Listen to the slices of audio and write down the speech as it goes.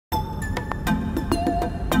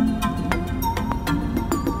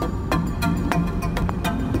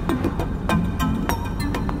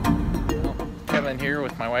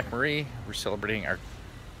my wife Marie. We're celebrating our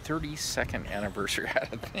 32nd anniversary, I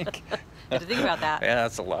think. Had to think about that. Yeah,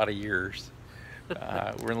 that's a lot of years.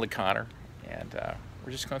 We're in Le Conner, and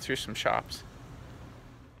we're just going through some shops.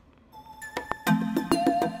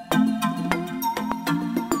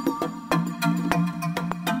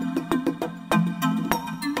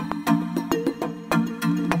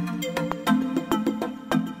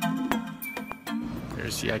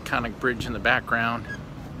 There's the iconic bridge in the background.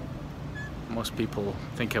 Most people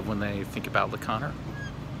think of when they think about Le Conner.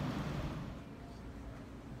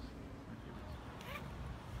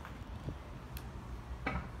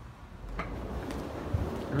 I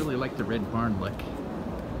really like the red barn look.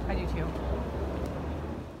 I do too.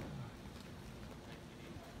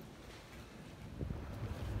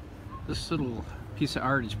 This little piece of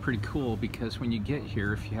art is pretty cool because when you get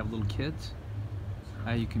here, if you have little kids,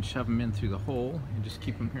 you can shove them in through the hole and just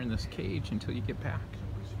keep them here in this cage until you get back.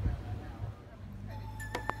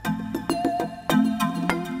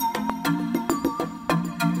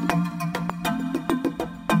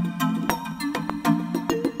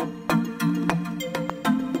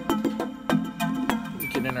 We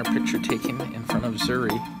get in our picture taken in front of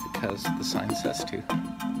Zuri because the sign says to.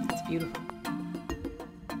 It's beautiful.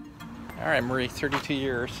 All right, Marie, 32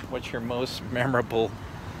 years. What's your most memorable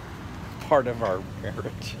part of our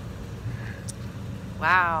marriage?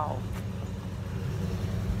 Wow.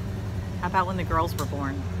 How about when the girls were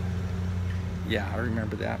born? Yeah, I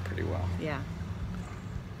remember that pretty well. Yeah.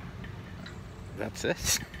 That's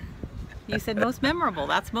it. You said most memorable.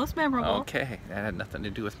 That's most memorable. Okay, that had nothing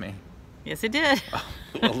to do with me. Yes, it did. Oh,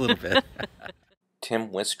 a little bit. Tim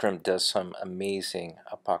Wistrom does some amazing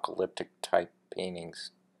apocalyptic type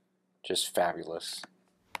paintings. Just fabulous.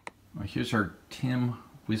 Well, here's our Tim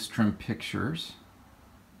Wistrom pictures.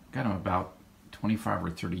 Got him about 25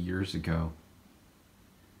 or 30 years ago.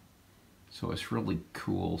 So it's really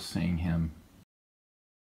cool seeing him.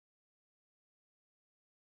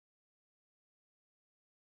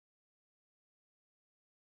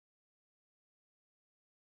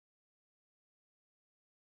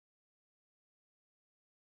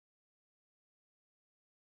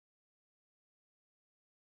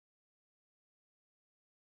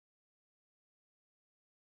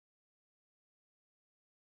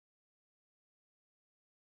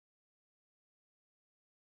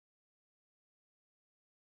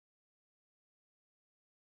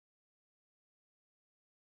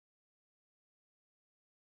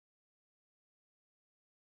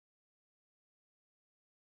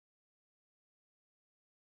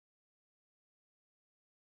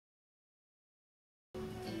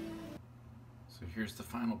 So here's the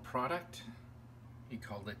final product. He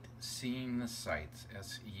called it Seeing the Sights,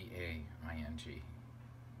 S-E-A-I-N-G.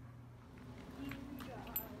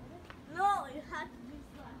 No, you have to do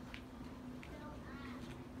that.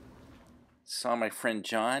 Saw my friend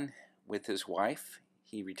John with his wife.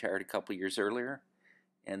 He retired a couple years earlier,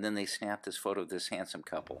 and then they snapped this photo of this handsome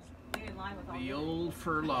couple. The old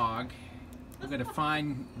fur log. I'm gonna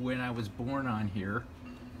find when I was born on here.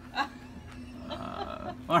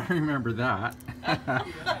 I remember that.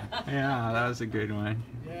 Yeah, that was a good one.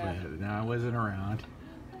 Yeah. But no, I wasn't around.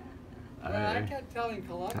 Well, I kept telling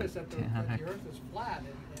Columbus that the earth was flat,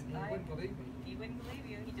 and he wouldn't believe me. He wouldn't believe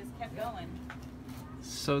you. He just kept going.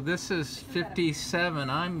 So this is 57.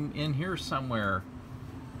 I'm in here somewhere.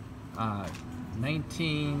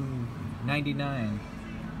 1999.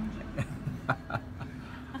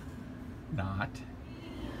 Not.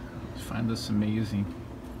 Let's find this amazing.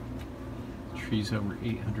 Trees over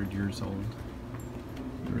 800 years old.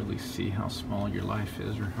 You really see how small your life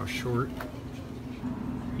is, or how short.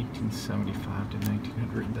 1875 to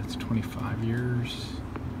 1900, that's 25 years.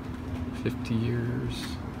 50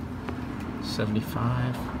 years.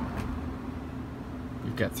 75.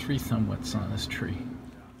 You've got 3 thumb widths on this tree.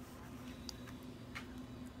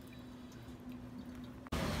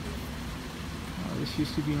 Oh, this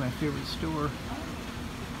used to be my favorite store.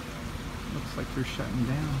 Looks like they're shutting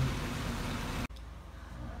down.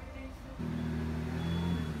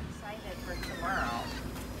 Excited for tomorrow.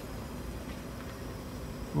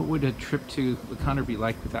 What would a trip to Le Conner be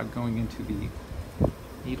like without going into the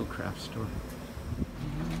needlecraft store?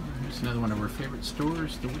 Here's another one of our favorite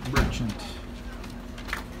stores, the Wood Merchant.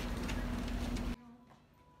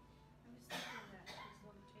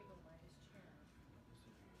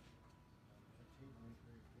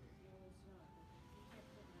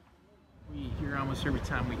 We hear almost every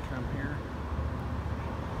time we come here.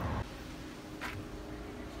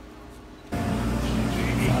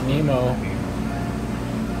 Nemo.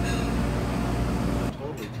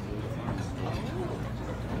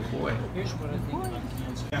 Boy. Here's what I think about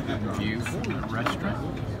View from the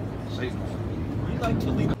restaurant.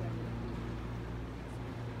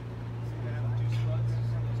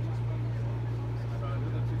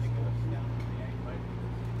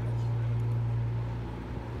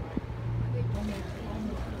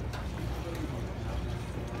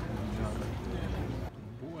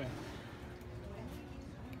 Boy.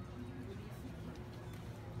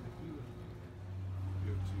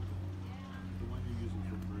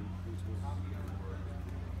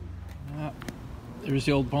 There's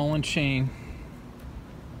the old ball and chain.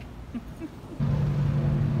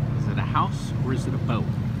 Is it a house or is it a boat?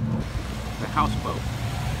 It's a houseboat.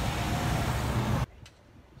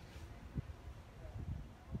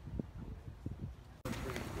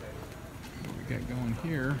 What we got going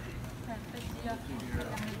here?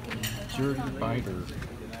 Dirty Biter.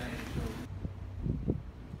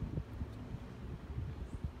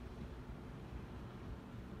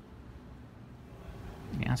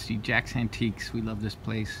 Nasty Jack's Antiques. We love this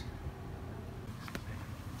place.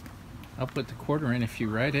 I'll put the quarter in if you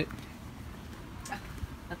write it.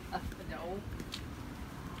 No.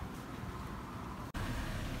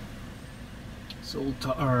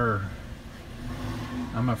 Zoltar.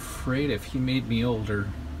 I'm afraid if he made me older,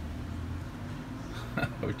 I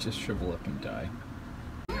would just shrivel up and die.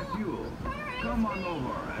 Fuel. Come on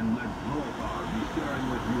over and let Zoltar be sharing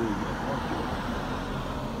with you your fortune.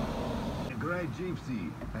 A great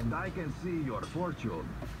gypsy, and I can see your fortune.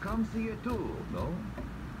 Come see it too, no?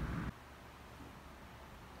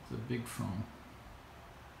 It's a big phone.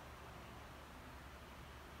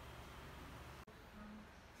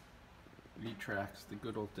 V-Tracks, the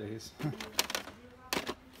good old days.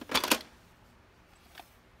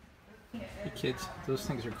 Hey kids, those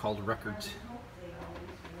things are called records.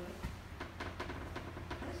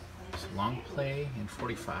 It's long play in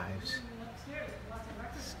 45s.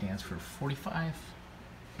 Stands for 45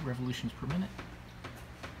 revolutions per minute.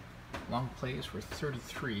 Long play is for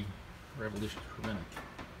 33 revolutions per minute.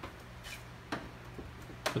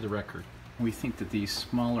 For the record. We think that these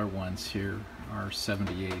smaller ones here are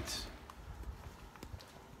 78s.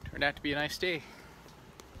 Turned out to be a nice day.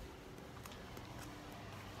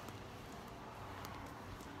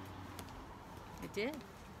 It did.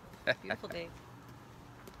 Beautiful day.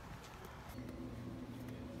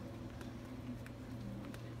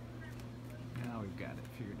 Now we've got it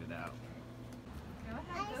figured it out.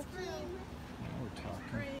 Ice cream. Now we're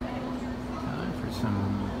talking. Time for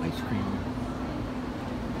some ice cream.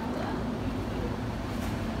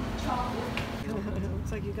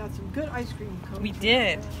 Looks like you got some good ice cream, Coach. We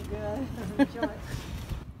did. Good. Enjoy.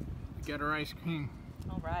 We got our ice cream.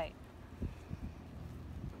 All right.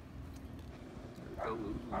 Oh,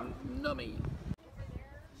 nummy.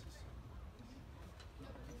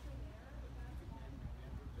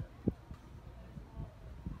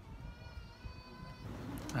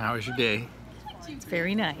 How was your day? It's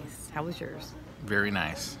very nice. How was yours? Very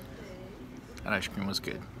nice. That ice cream was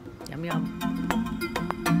good. Yum yum.